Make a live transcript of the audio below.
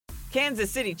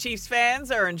Kansas City Chiefs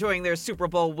fans are enjoying their Super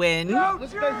Bowl win. Go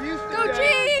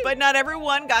Chiefs! But not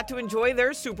everyone got to enjoy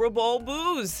their Super Bowl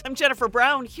booze. I'm Jennifer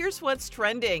Brown. Here's what's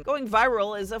trending. Going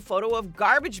viral is a photo of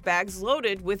garbage bags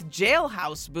loaded with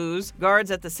jailhouse booze.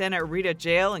 Guards at the Santa Rita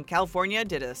jail in California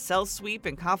did a cell sweep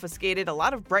and confiscated a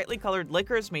lot of brightly colored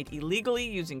liquors made illegally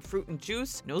using fruit and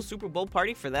juice. No Super Bowl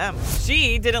party for them.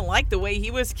 She didn't like the way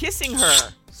he was kissing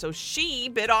her, so she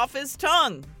bit off his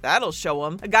tongue. That'll show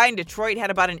him. A guy in Detroit had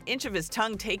about an inch of his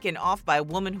tongue taken off by a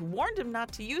woman who warned him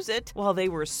not to use it while they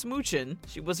were smooching.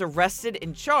 She was arrested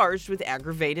and charged with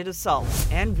aggravated assault.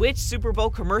 And which Super Bowl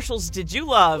commercials did you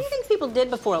love? What do you think people did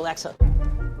before Alexa?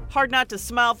 Hard not to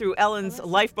smile through Ellen's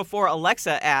Life Before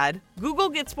Alexa ad. Google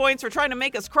gets points for trying to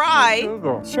make us cry.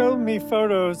 Google, show me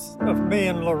photos of me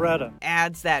and Loretta.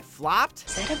 Ads that flopped.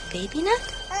 Is that a baby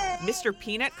nut? Mr.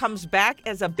 Peanut comes back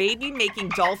as a baby making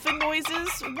dolphin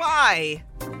noises? Why?